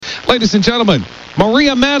Ladies and gentlemen,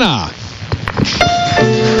 Maria Manna.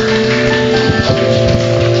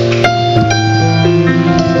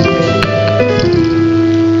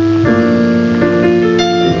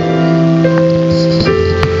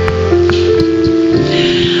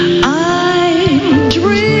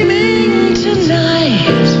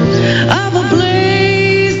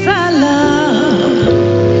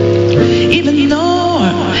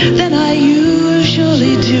 Than I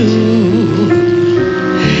usually do.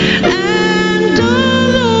 And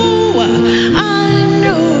although I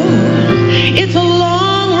know it's a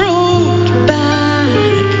long road back,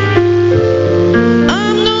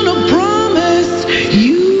 I'm gonna promise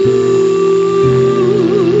you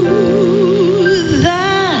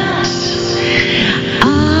that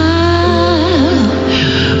I'll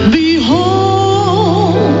be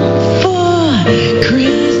home for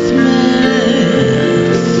Christmas.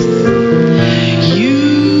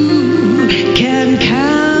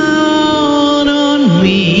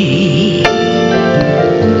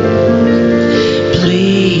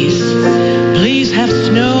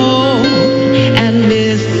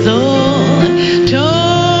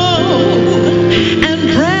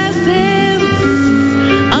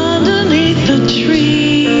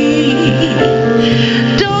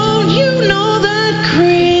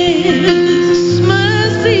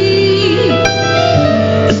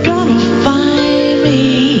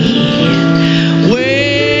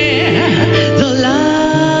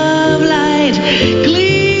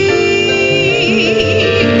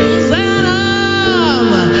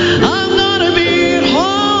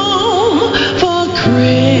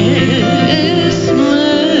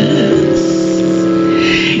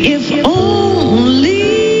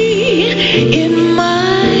 In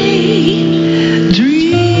my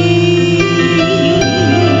dreams,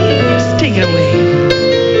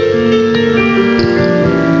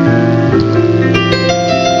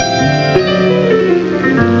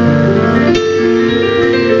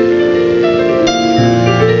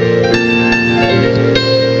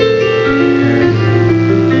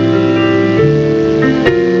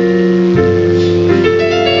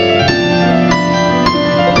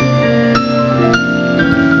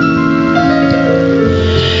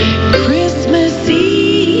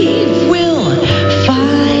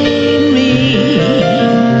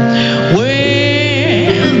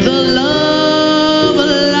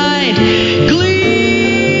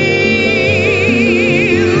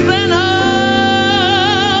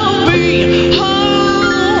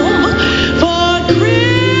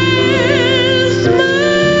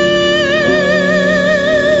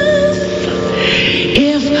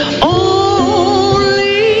 if only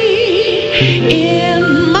in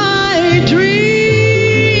my dreams.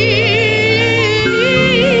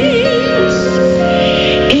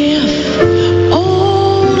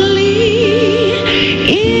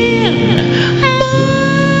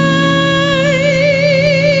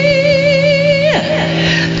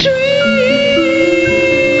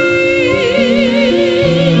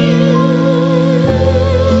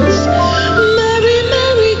 Merry,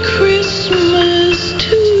 Merry Christmas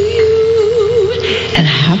to you, and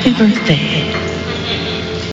happy birthday.